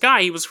told this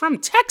guy he was from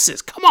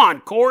Texas? Come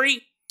on,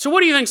 Corey. So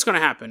what do you think's going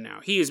to happen now?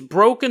 He has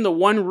broken the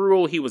one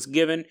rule he was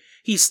given.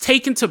 He's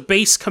taken to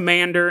base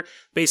commander.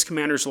 Base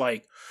commander's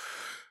like,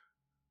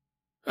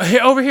 hey,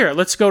 over here,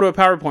 let's go to a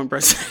PowerPoint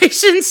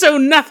presentation. So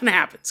nothing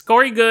happens.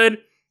 Corey Goode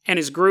and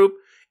his group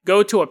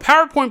go to a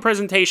PowerPoint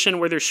presentation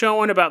where they're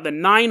showing about the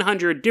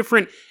 900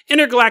 different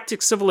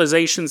intergalactic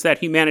civilizations that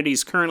humanity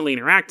is currently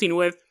interacting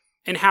with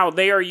and how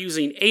they are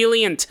using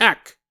alien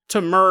tech to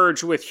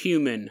merge with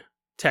human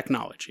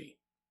technology.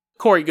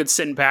 Corey Goode's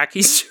sitting back.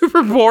 He's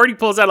super bored. He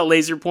pulls out a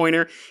laser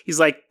pointer. He's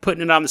like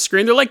putting it on the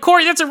screen. They're like,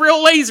 Corey, that's a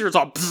real laser. It's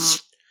all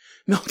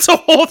melts a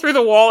hole through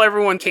the wall.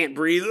 Everyone can't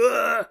breathe.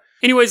 Ugh.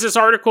 Anyways, this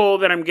article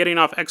that I'm getting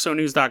off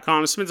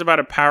exonews.com spends about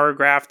a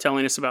paragraph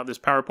telling us about this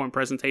PowerPoint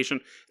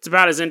presentation. It's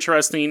about as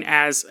interesting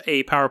as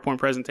a PowerPoint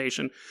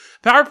presentation.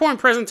 PowerPoint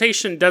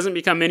presentation doesn't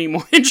become any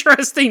more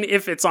interesting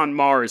if it's on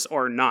Mars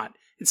or not.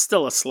 It's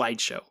still a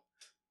slideshow.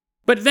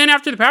 But then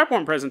after the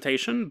PowerPoint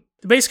presentation,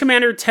 the base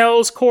commander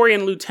tells Corey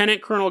and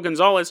Lieutenant Colonel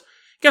Gonzalez,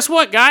 guess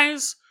what,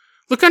 guys?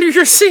 Look under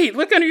your seat.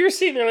 Look under your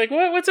seat. They're like,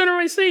 what? What's under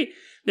my seat?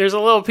 There's a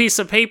little piece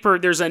of paper.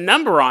 There's a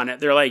number on it.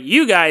 They're like,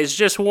 you guys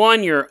just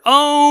won your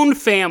own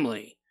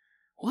family.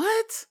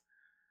 What?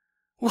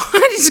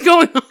 What is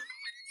going on?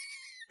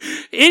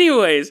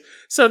 Anyways,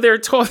 so they're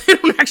told, they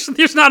don't actually,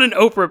 there's not an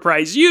Oprah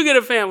Prize. You get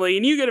a family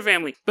and you get a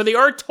family. But they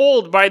are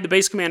told by the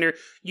base commander,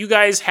 you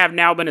guys have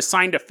now been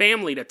assigned a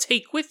family to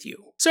take with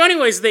you. So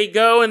anyways, they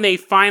go and they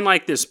find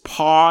like this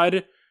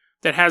pod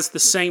that has the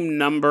same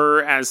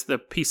number as the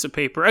piece of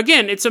paper.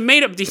 Again, it's a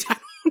made-up detail.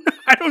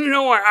 I don't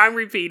know why I'm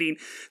repeating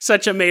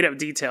such a made-up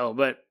detail,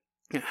 but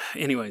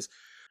anyways.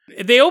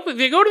 They go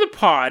to the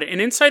pod,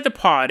 and inside the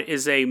pod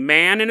is a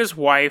man and his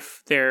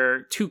wife,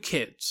 their 2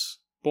 kids,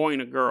 boy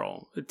and a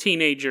girl, the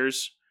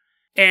teenagers,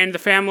 and the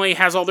family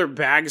has all their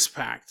bags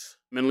packed.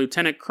 And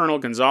Lieutenant Colonel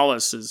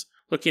Gonzalez is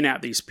looking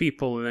at these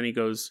people, and then he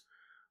goes,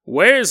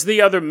 "Where's the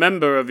other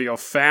member of your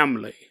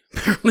family?"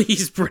 Apparently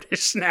he's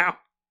British now.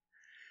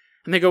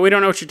 And they go, "We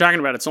don't know what you're talking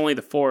about, it's only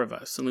the 4 of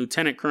us." And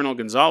Lieutenant Colonel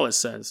Gonzalez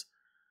says,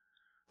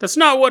 "That's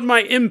not what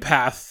my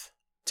empath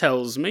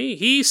tells me.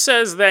 He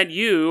says that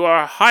you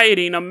are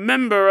hiding a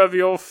member of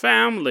your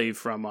family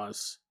from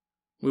us.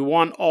 We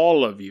want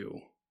all of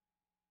you."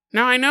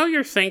 Now, I know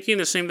you're thinking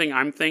the same thing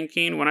I'm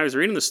thinking. When I was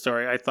reading the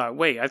story, I thought,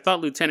 wait, I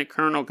thought Lieutenant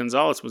Colonel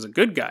Gonzalez was a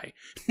good guy.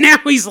 Now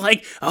he's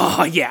like,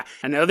 oh yeah,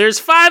 I know there's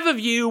 5 of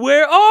you.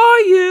 Where are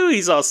you?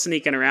 He's all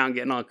sneaking around,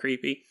 getting all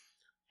creepy.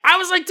 I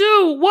was like,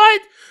 dude,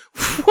 what?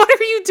 What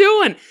are you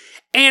doing?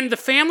 And the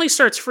family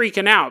starts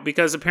freaking out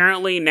because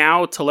apparently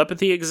now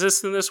telepathy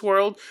exists in this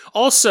world.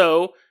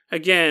 Also,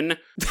 again,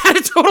 that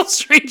a total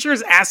stranger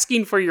is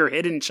asking for your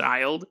hidden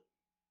child.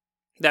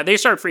 That they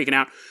start freaking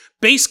out.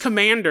 Base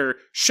commander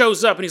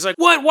shows up and he's like,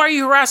 what? Why are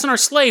you harassing our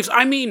slaves?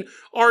 I mean,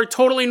 our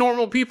totally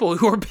normal people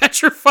who are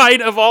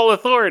petrified of all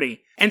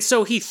authority. And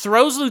so he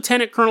throws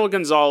Lieutenant Colonel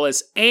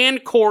Gonzalez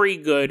and Corey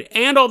Good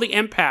and all the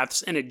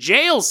empaths in a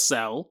jail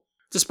cell.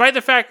 Despite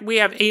the fact we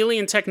have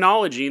alien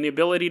technology and the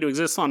ability to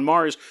exist on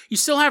Mars, you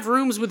still have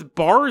rooms with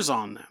bars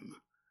on them,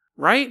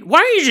 right? Why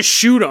don't you just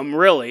shoot them,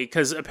 really?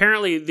 Because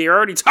apparently they're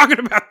already talking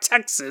about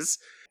Texas.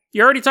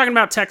 You're already talking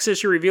about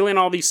Texas. You're revealing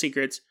all these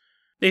secrets.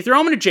 They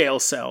throw him in a jail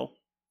cell.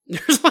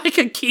 There's like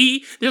a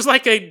key. There's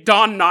like a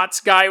Don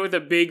Knotts guy with a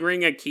big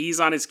ring of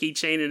keys on his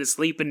keychain and a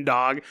sleeping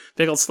dog,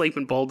 big old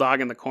sleeping bulldog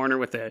in the corner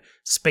with a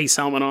space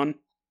helmet on.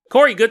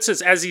 Corey Good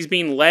says as he's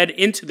being led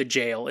into the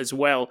jail as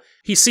well,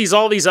 he sees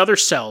all these other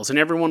cells and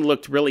everyone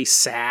looked really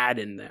sad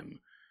in them.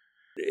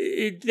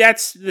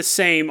 That's the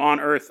same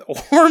on Earth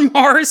or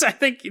Mars. I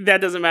think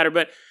that doesn't matter,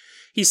 but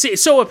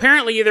so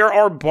apparently there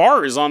are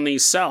bars on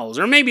these cells,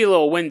 or maybe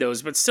little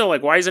windows, but still,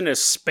 like, why isn't it a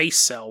space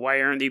cell?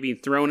 Why aren't they being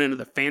thrown into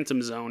the Phantom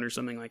Zone or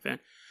something like that?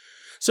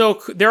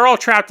 So they're all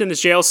trapped in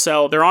this jail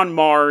cell. They're on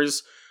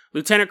Mars.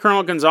 Lieutenant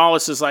Colonel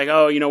Gonzalez is like,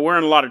 oh, we're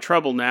in a lot of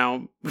trouble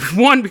now.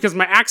 1, because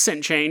my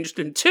accent changed,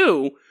 and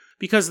 2,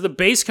 because the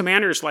base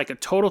commander is like a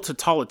total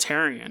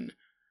totalitarian.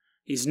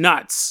 He's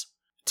nuts.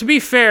 To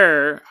be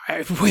fair,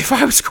 if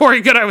I was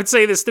Corey Good, I would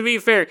say this. To be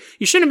fair,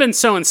 you shouldn't have been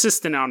so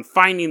insistent on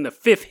finding the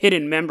 5th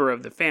hidden member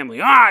of the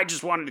family. I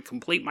just wanted to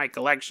complete my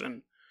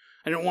collection.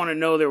 I didn't want to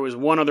know there was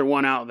one other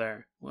one out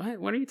there. What?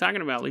 What are you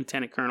talking about,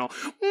 Lieutenant Colonel?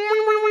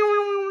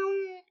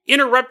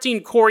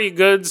 Interrupting Corey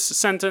Good's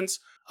sentence,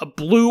 a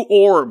blue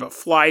orb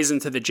flies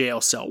into the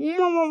jail cell.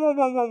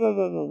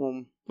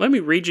 Let me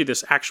read you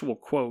this actual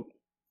quote.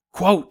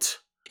 Quote,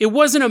 "It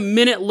wasn't a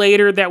minute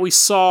later that we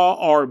saw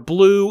our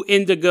blue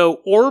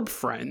indigo orb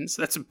friends,"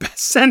 that's the best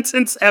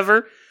sentence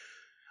ever,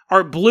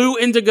 "our blue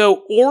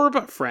indigo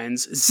orb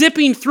friends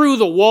zipping through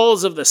the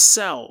walls of the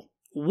cell,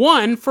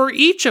 1 for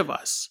each of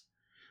us.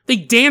 They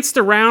danced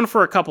around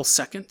for a couple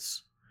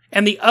seconds,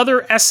 and the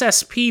other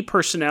SSP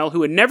personnel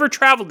who had never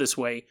traveled this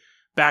way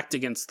backed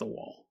against the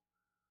wall."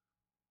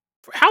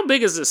 How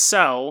big is this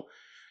cell?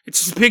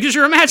 It's as big as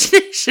your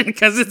imagination,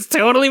 because it's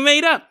totally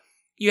made up.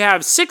 You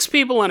have 6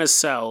 people in a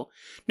cell.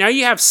 Now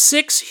you have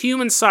 6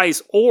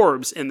 human-sized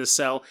orbs in the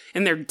cell,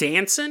 and they're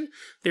dancing.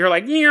 They're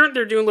like,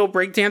 they're doing a little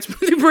break dance.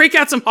 They break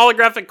out some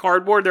holographic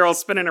cardboard. They're all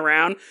spinning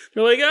around.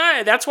 They're like,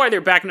 that's why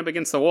they're backing up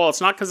against the wall.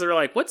 It's not because they're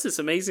like, what's this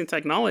amazing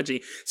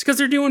technology? It's because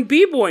they're doing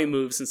b-boy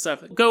moves and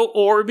stuff. Go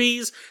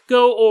Orbeez,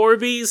 go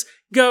Orbeez,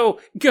 go,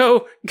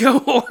 go, go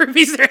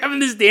Orbeez. They're having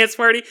this dance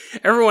party.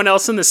 Everyone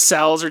else in the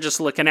cells are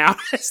just looking out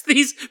as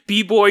these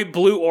b-boy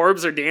blue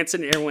orbs are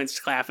dancing, and everyone's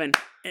clapping.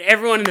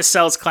 Everyone in the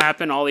cell's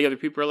clapping. All the other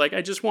people are like,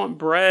 I just want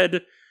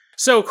bread.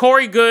 So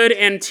Corey Good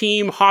and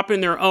team hop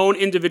in their own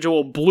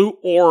individual blue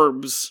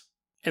orbs,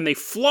 and they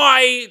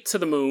fly to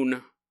the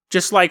moon,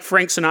 just like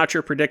Frank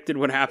Sinatra predicted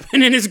would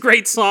happen in his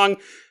great song,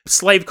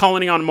 Slave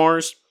Colony on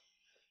Mars.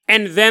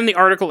 And then the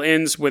article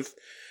ends with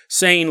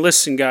saying,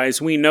 listen,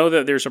 guys, we know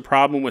that there's a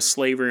problem with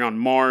slavery on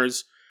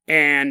Mars,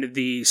 and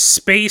the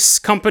space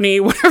company,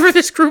 whatever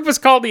this group is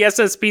called, the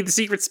SSP, the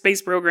Secret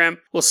Space Program,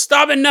 will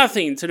stop at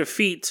nothing to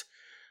defeat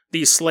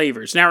these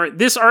slavers. Now,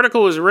 this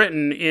article was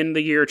written in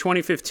the year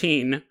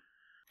 2015,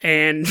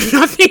 and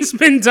nothing's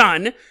been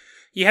done.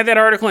 You had that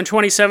article in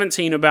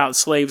 2017 about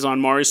slaves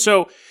on Mars.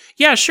 So,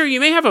 yeah, sure, you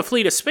may have a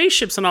fleet of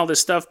spaceships and all this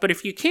stuff, but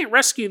if you can't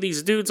rescue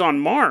these dudes on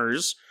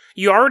Mars,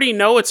 you already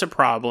know it's a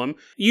problem.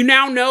 You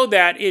now know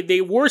that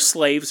they were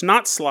slaves,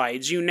 not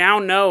slides. You now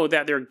know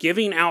that they're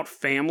giving out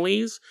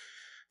families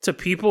to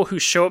people who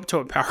show up to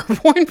a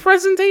PowerPoint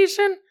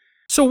presentation.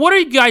 So what are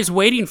you guys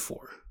waiting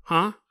for,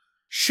 huh?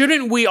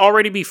 Shouldn't we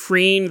already be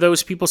freeing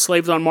those people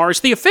slaves on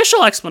Mars? The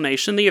official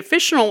explanation, the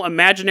official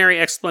imaginary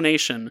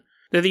explanation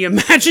that the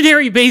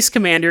imaginary base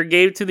commander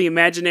gave to the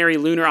imaginary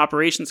lunar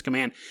operations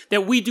command,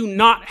 that we do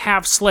not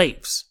have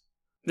slaves.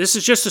 This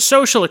is just a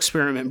social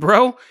experiment,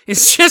 bro.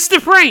 It's just a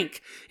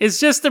prank. It's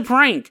just a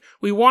prank.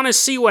 We want to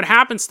see what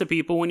happens to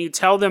people when you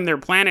tell them their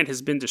planet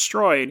has been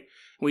destroyed,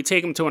 and we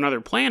take them to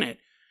another planet.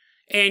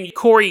 And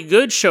Corey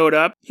Goode showed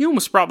up. He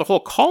almost brought the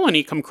whole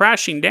colony come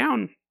crashing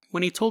down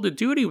when he told a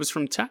dude he was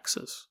from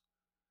Texas.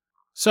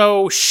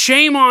 So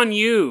shame on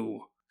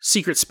you,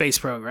 secret space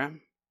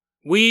program.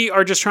 We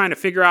are just trying to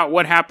figure out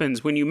what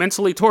happens when you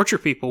mentally torture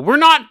people. We're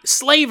not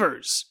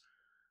slavers.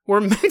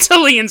 We're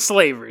mentally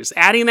enslavers.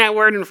 Adding that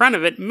word in front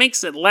of it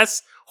makes it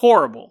less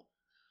horrible.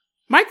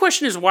 My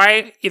question is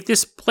why, if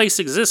this place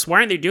exists, why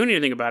aren't they doing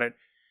anything about it?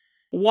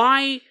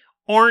 Why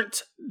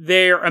aren't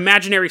there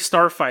imaginary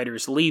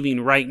starfighters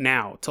leaving right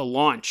now to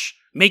launch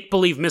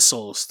make-believe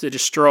missiles to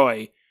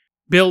destroy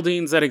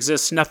buildings that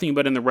exist nothing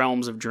but in the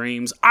realms of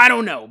dreams? I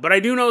don't know, but I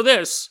do know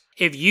this.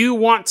 If you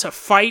want to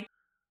fight,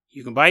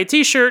 you can buy a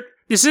t-shirt.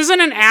 This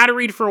isn't an ad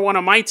read for one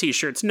of my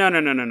t-shirts. No.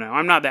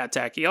 I'm not that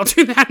tacky. I'll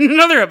do that in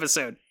another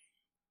episode.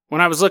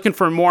 When I was looking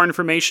for more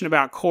information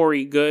about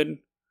Corey Goode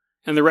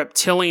and the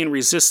reptilian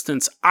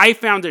resistance, I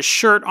found a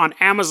shirt on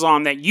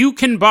Amazon that you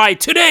can buy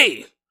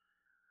today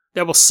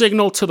that will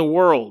signal to the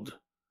world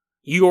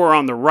you are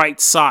on the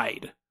right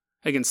side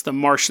against the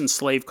Martian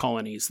slave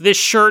colonies. This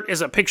shirt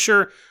is a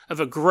picture of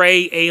a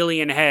gray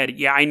alien head.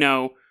 Yeah, I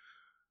know.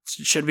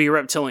 It should be a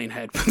reptilian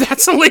head, but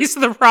that's the least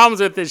of the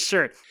problems with this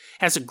shirt. It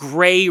has a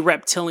gray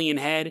reptilian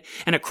head,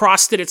 and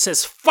across it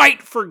says,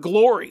 "Fight for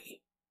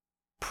glory,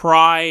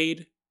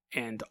 pride,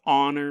 and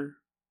honor.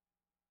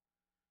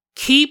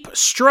 Keep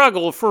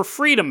struggle for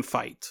freedom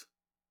fight."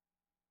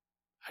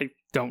 I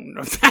don't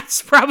know if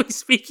that's probably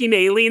speaking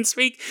alien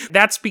speak.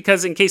 That's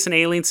because in case an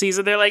alien sees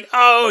it, they're like,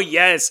 oh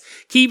yes,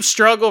 keep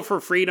struggle for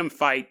freedom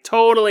fight.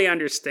 Totally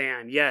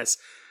understand. Yes,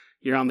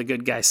 you're on the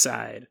good guy's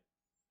side.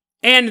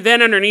 And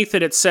then underneath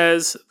it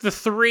says, the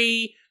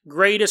 3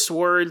 greatest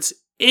words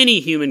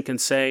any human can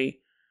say: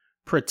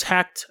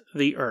 protect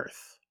the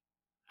earth.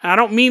 I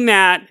don't mean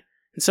that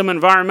in some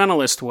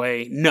environmentalist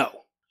way.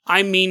 No.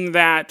 I mean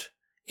that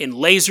in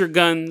laser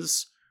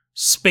guns,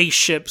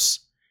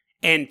 spaceships,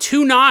 and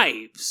 2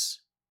 knives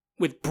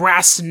with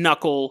brass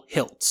knuckle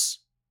hilts.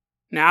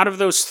 Now, out of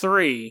those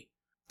 3,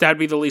 that'd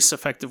be the least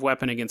effective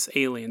weapon against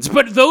aliens.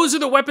 But those are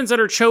the weapons that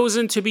are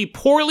chosen to be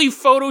poorly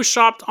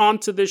photoshopped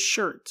onto this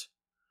shirt.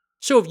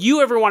 So if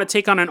you ever want to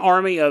take on an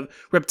army of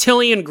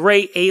reptilian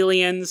gray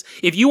aliens,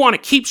 if you want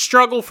to keep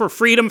struggle for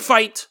freedom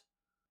fight,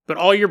 but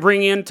all you're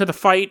bringing into the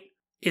fight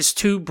is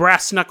 2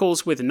 brass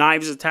knuckles with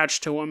knives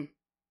attached to them,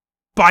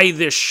 buy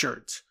this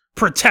shirt.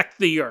 Protect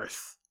the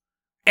earth.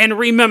 And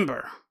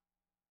remember,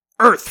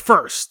 Earth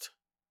first,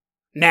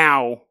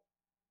 now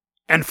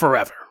and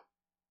forever.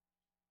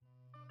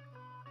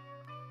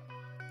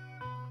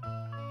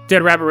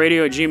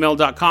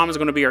 DeadRabbitRadio@gmail.com is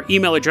going to be our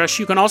email address.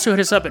 You can also hit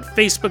us up at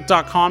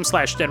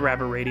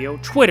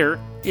Facebook.com/DeadRabbitRadio. Twitter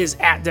is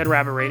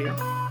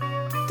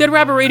 @DeadRabbitRadio. Dead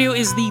Rabbit Radio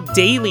is the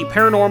daily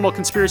paranormal,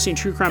 conspiracy, and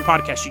true crime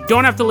podcast. You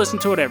don't have to listen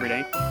to it every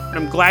day, and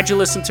I'm glad you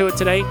listened to it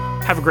today.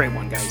 Have a great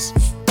one, guys.